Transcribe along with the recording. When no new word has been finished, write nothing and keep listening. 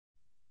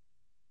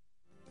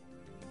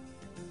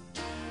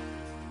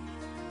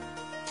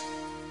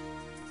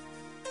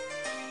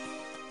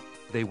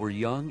They were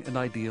young and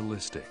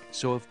idealistic,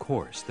 so of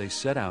course they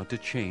set out to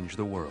change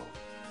the world.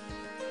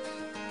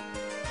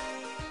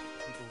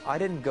 I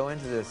didn't go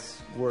into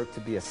this work to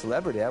be a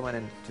celebrity. I went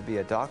in to be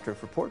a doctor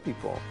for poor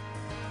people.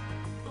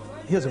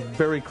 He has a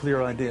very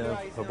clear idea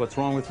of what's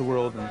wrong with the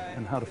world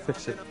and how to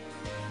fix it.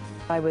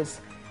 I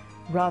was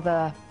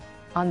rather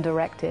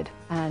undirected,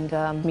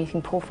 and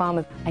meeting poor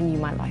farmers, I knew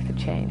my life had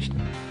changed.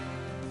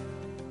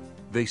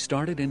 They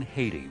started in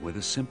Haiti with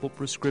a simple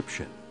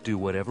prescription: do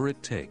whatever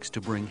it takes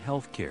to bring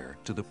health care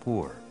to the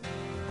poor.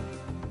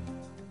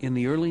 In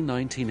the early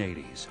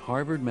 1980s,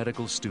 Harvard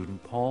medical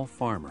student Paul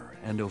Farmer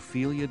and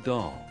Ophelia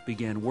Dahl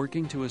began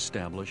working to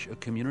establish a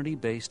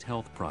community-based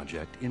health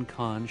project in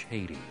Conge,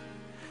 Haiti.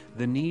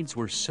 The needs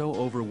were so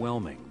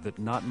overwhelming that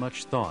not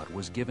much thought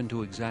was given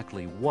to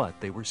exactly what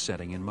they were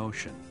setting in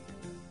motion.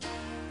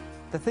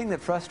 The thing that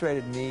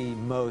frustrated me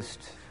most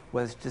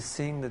was just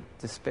seeing the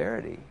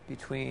disparity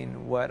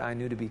between what I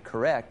knew to be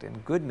correct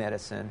and good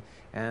medicine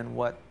and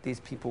what these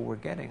people were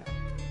getting.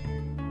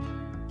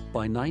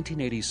 By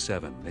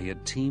 1987, they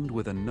had teamed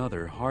with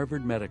another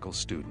Harvard medical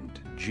student,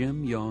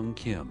 Jim Yong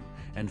Kim,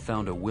 and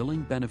found a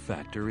willing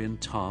benefactor in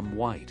Tom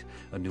White,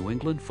 a New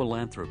England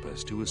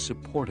philanthropist who was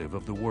supportive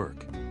of the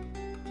work.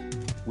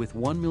 With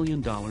 $1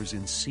 million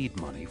in seed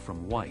money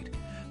from White,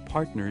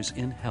 Partners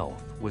in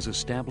Health was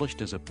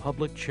established as a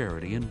public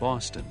charity in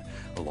Boston,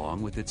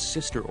 along with its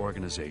sister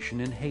organization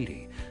in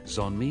Haiti,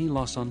 Zone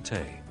La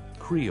Santé,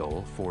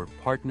 Creole for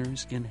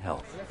Partners in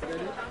Health.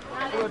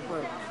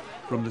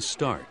 From the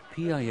start,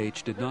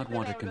 PIH did not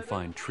want to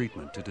confine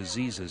treatment to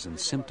diseases and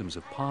symptoms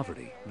of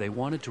poverty. They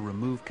wanted to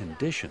remove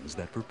conditions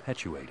that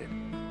perpetuated.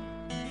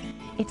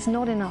 It's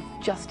not enough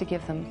just to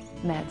give them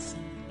meds.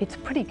 It's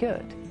pretty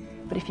good,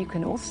 but if you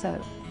can also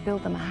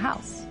build them a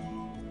house,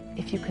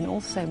 if you can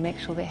also make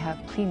sure they have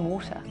clean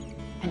water,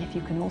 and if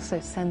you can also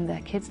send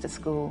their kids to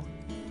school,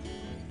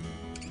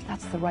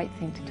 that's the right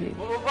thing to do.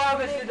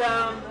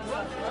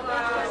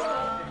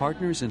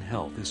 Partners in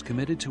Health is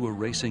committed to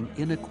erasing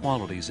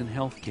inequalities in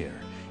healthcare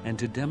and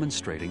to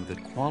demonstrating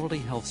that quality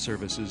health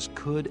services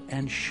could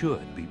and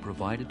should be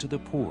provided to the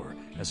poor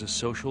as a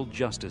social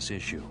justice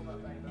issue.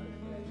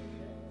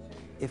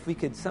 If we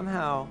could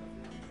somehow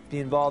be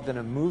involved in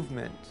a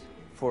movement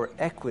for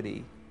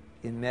equity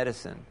in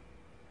medicine,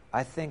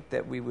 I think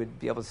that we would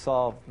be able to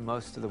solve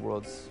most of the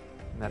world's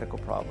medical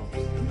problems.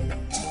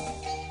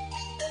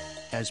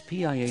 As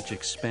PIH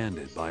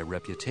expanded by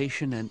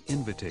reputation and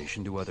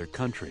invitation to other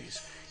countries,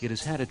 it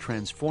has had a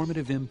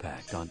transformative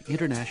impact on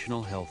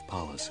international health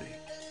policy.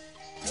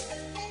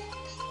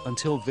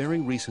 Until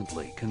very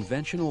recently,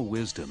 conventional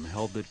wisdom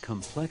held that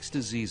complex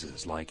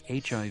diseases like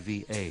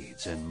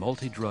HIV/AIDS and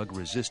multi-drug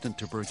resistant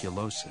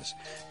tuberculosis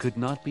could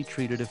not be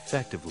treated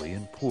effectively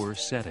in poor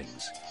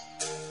settings.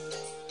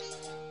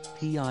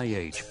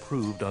 PIH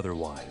proved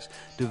otherwise,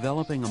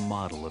 developing a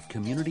model of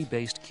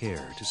community-based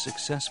care to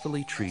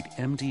successfully treat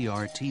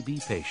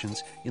MDR-TB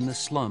patients in the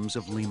slums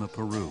of Lima,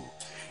 Peru,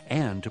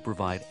 and to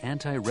provide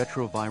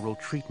antiretroviral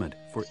treatment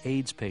for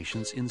AIDS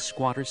patients in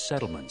squatter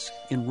settlements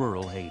in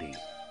rural Haiti.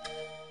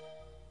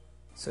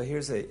 So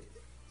here's a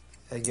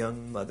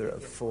young mother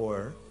of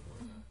 4.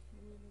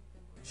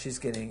 She's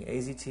getting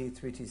AZT,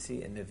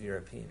 3TC, and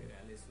nevirapine,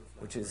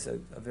 which is a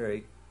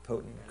very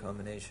potent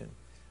combination.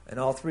 And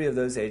all 3 of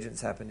those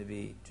agents happen to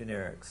be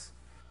generics.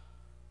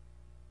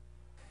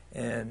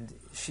 And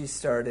she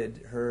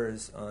started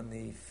hers on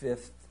the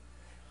 5th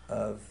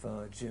of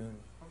June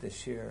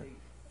this year,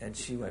 and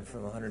she went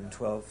from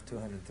 112 to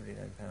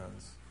 139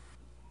 pounds.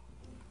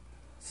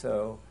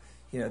 So,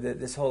 you know,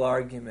 this whole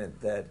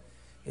argument that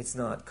it's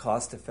not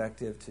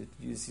cost-effective to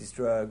use these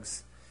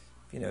drugs,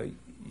 you know,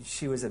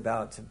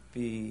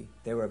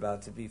 they were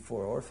about to be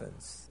 4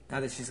 orphans. Now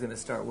that she's going to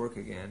start work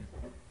again,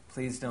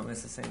 please don't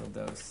miss a single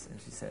dose.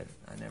 And she said,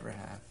 I never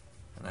have.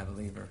 And I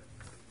believe her.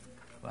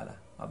 Voilà.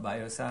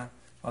 Wabayosa,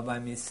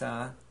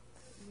 wabaimisa.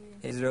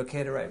 Is it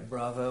okay to write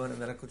bravo in a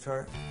medical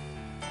chart?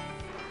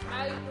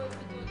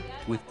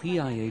 With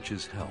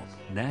PIH's help,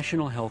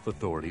 national health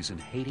authorities in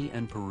Haiti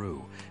and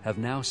Peru have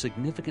now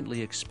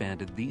significantly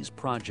expanded these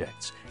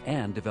projects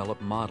and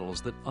developed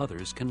models that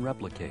others can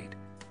replicate.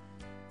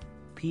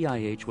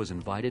 PIH was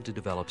invited to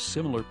develop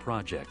similar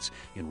projects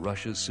in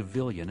Russia's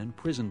civilian and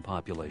prison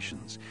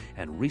populations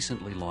and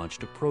recently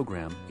launched a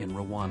program in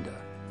Rwanda.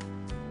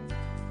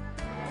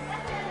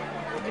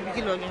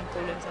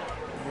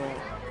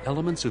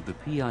 Elements of the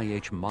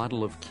PIH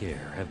model of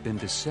care have been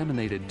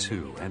disseminated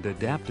to and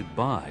adapted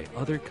by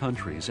other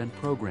countries and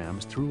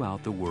programs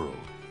throughout the world.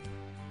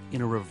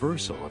 In a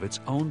reversal of its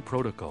own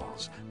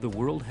protocols, the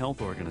World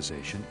Health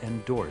Organization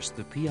endorsed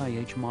the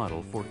PIH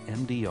model for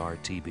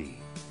MDR-TB.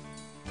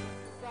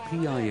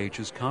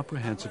 PIH's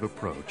comprehensive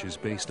approach is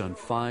based on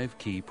 5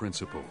 key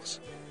principles: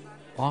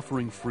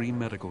 offering free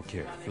medical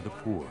care for the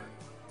poor,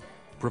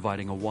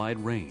 providing a wide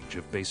range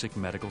of basic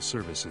medical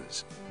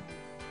services,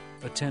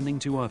 attending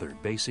to other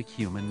basic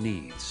human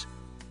needs,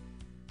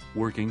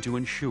 working to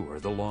ensure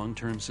the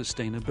long-term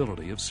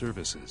sustainability of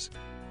services.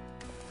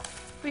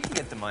 We can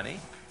get the money.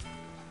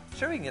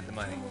 Sure, we can get the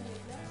money.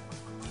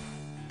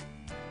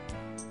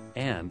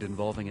 and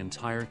involving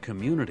entire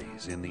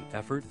communities in the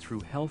effort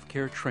through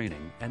healthcare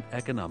training and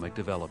economic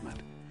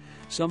development.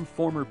 Some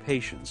former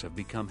patients have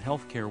become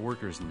healthcare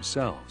workers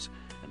themselves,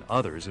 and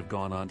others have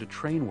gone on to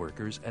train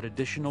workers at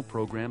additional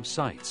program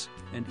sites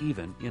and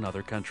even in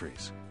other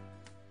countries.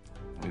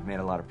 We've made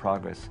a lot of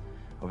progress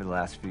over the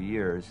last few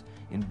years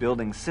in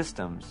building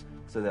systems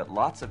so that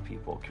lots of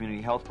people,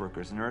 community health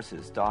workers,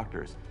 nurses,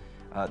 doctors,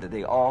 that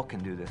they all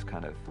can do this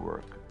kind of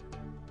work.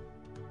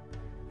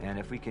 And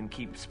if we can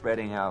keep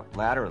spreading out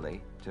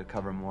laterally to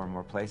cover more and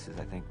more places,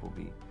 I think we'll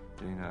be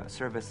doing a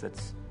service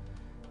that's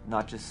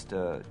not just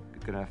going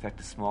to affect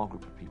a small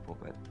group of people,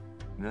 but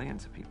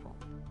millions of people.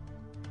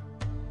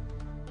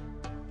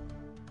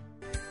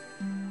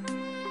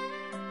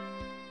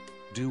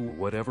 Do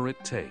whatever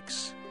it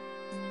takes.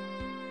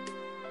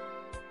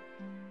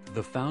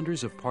 The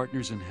founders of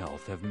Partners in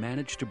Health have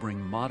managed to bring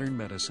modern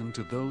medicine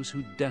to those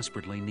who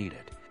desperately need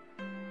it.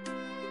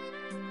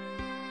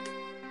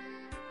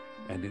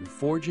 And in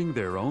forging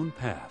their own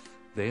path,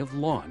 they have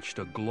launched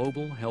a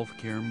global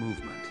healthcare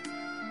movement.